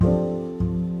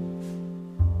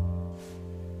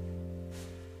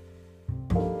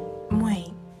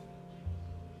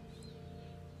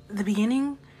The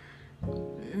beginning?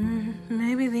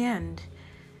 Maybe the end.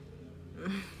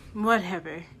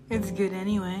 Whatever. It's good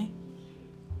anyway.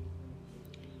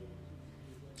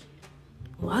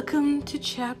 Welcome to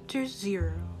Chapter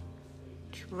 0.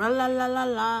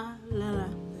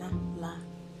 Tra-la-la-la-la-la-la-la-la.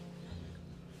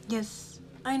 Yes,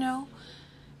 I know.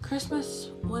 Christmas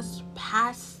was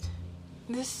past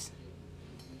this.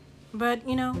 But,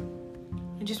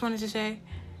 I just wanted to say,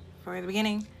 for the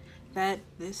beginning, that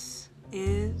this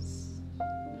is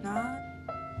not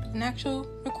an actual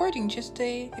recording, just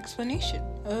a explanation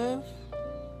of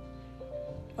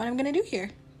what I'm gonna do here.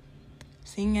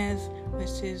 Seeing as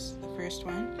this is the first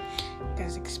one, you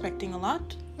guys expecting a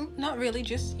lot? Not really,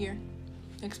 just here.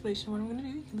 Explanation of what I'm gonna do.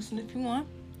 You can listen if you want.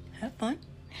 Have fun.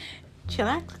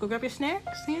 Chillax, go grab your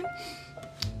snacks and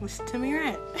listen to me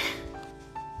rant.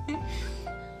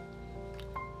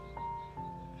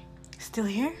 Still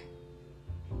here?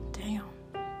 Damn.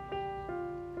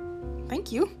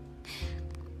 Thank you.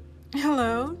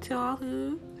 Hello to all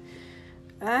who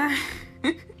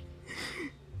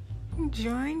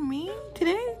join me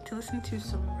today to listen to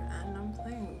some random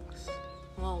things.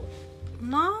 Well,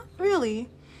 not really.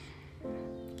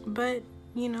 But,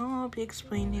 I'll be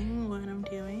explaining what I'm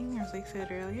doing, as I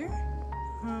said earlier.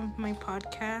 My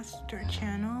podcast or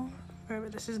channel, wherever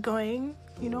this is going,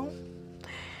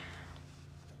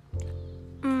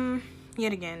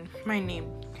 Yet again, my name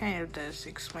kind of does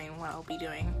explain what I'll be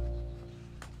doing.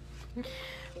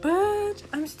 But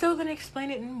I'm still going to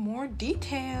explain it in more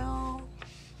detail.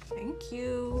 Thank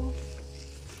you.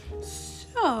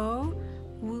 So,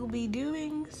 we'll be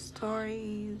doing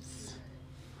stories,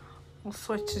 all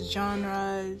sorts of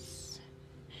genres.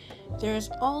 There's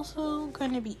also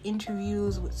going to be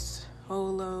interviews with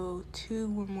solo,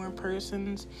 2 or more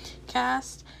persons,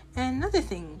 cast, and other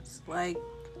things like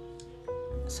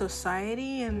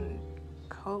society and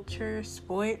culture,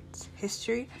 sports,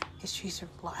 history. Histories are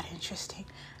a lot interesting.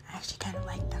 I actually kind of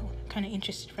like that one. I'm kind of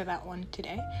interested for that one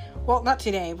today. Well, not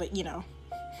today, but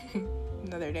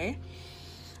another day.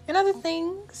 And other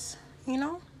things,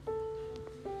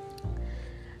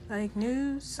 like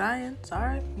news, science,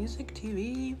 art, music,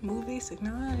 TV, movies,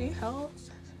 technology,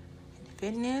 health, and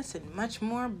fitness, and much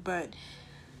more. But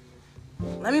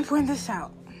let me point this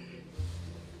out.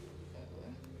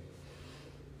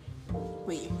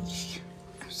 Wait,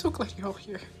 I'm so glad you're all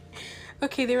here.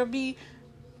 Okay, there will be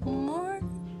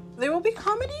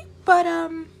comedy, but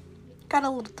got a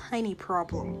little tiny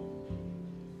problem.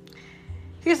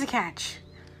 Here's the catch.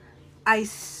 I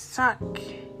suck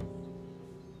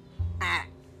at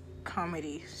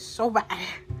comedy so bad.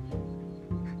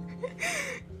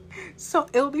 So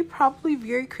it'll be probably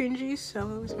very cringy,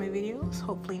 so is my videos.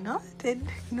 Hopefully not. And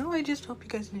I just hope you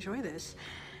guys enjoy this.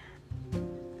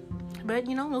 But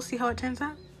we'll see how it turns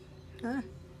out.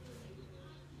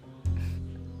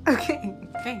 Okay,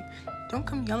 hey, don't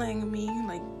come yelling at me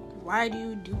like, why do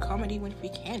you do comedy when we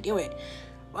can't do it?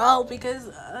 Well, because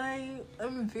I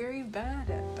am very bad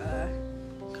at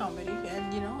comedy,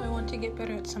 and I want to get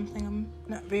better at something I'm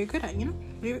not very good at,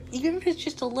 even if it's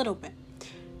just a little bit,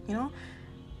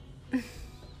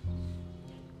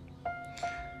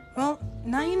 Well,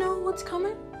 now you know what's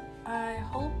coming. I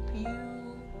hope you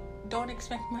don't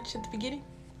expect much at the beginning,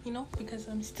 because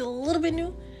I'm still a little bit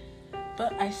new,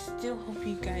 but I still hope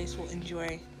you guys will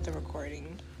enjoy the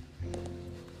recording.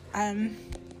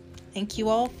 Thank you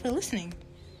all for listening.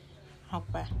 Hope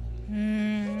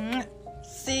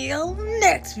see you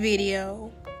next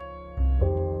video.